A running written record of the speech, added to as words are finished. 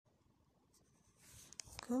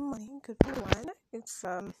Good morning, good everyone. It's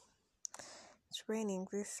raining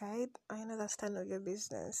this side. I know that's none of your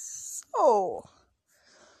business. Oh,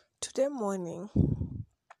 today morning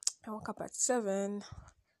I woke up at 7,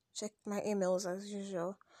 checked my emails as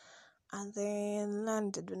usual, and then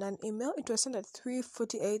landed with an email. It was sent at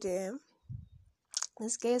 3:48 a.m.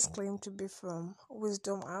 This guys claim to be from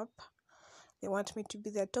Wisdom app. They want me to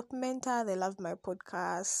be their top mentor. They love my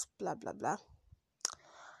podcast. Blah blah blah.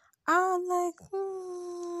 I'm like,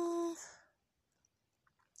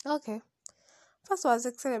 okay. First, I was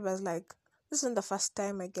excited. I was like, this isn't the first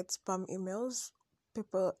time I get spam emails.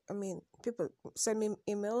 People send me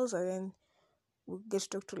emails and then we get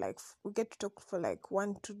to talk for like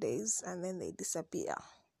 1-2 days and then they disappear.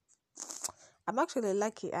 I'm actually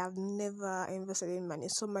lucky. I've never invested in money,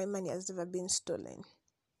 so my money has never been stolen.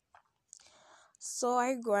 So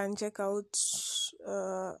I go and check out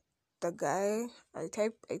the guy. I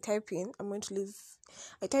type in. I'm going to leave.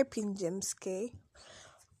 I type in James K.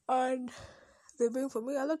 And they bring for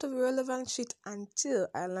me a lot of irrelevant shit until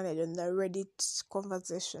I landed on the Reddit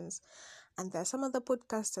conversations. And there are some other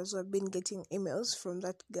podcasters who have been getting emails from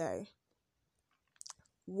that guy.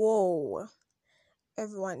 Whoa.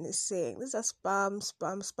 Everyone is saying this is spam.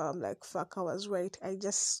 Like fuck, I was right. I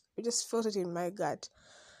just felt it in my gut.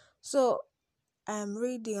 So I'm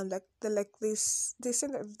reading and this. They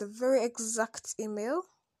sent the very exact email.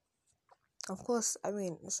 Of course,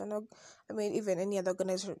 even any other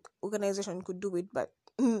organization could do it, but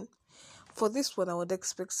for this one, I would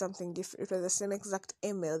expect something different. It was the same exact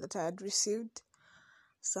email that I had received.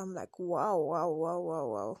 So I'm like,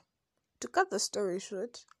 wow. To cut the story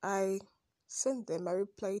short, I sent them a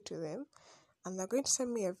reply to them, and they're going to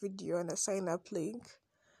send me a video and a sign-up link.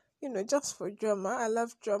 Just for drama. I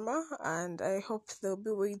love drama, and I hope they'll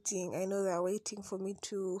be waiting. I know they'll be waiting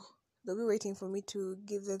for me to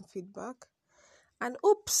give them feedback. And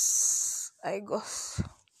oops, these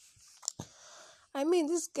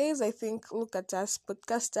guys, I think, look at us,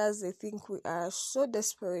 podcasters, they think we are so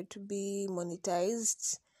desperate to be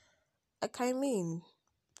monetized.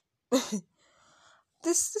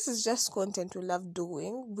 This is just content we love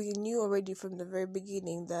doing. We knew already from the very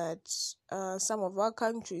beginning that some of our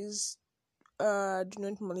countries do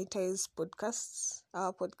not monetize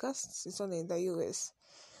our podcasts. It's only in the US.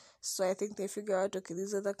 So I think they figure out, okay,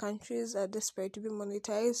 these other countries are desperate to be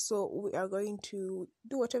monetized, so we are going to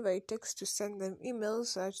do whatever it takes to send them emails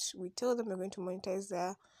so that we tell them we're going to monetize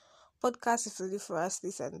their podcast if they do for us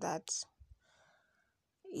this and that.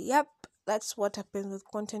 Yep, that's what happens with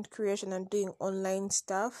content creation and doing online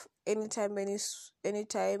stuff. Anytime, any soon,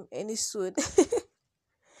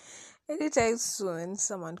 anytime soon,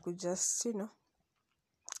 someone could just,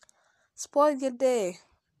 spoil your day.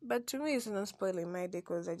 But to me, it's not spoiling my day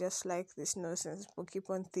because I just like this nonsense. People keep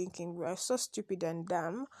on thinking we are so stupid and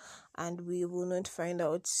dumb and we will not find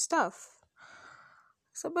out stuff.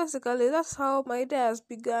 So basically, that's how my day has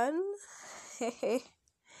begun.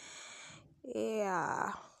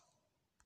 Yeah.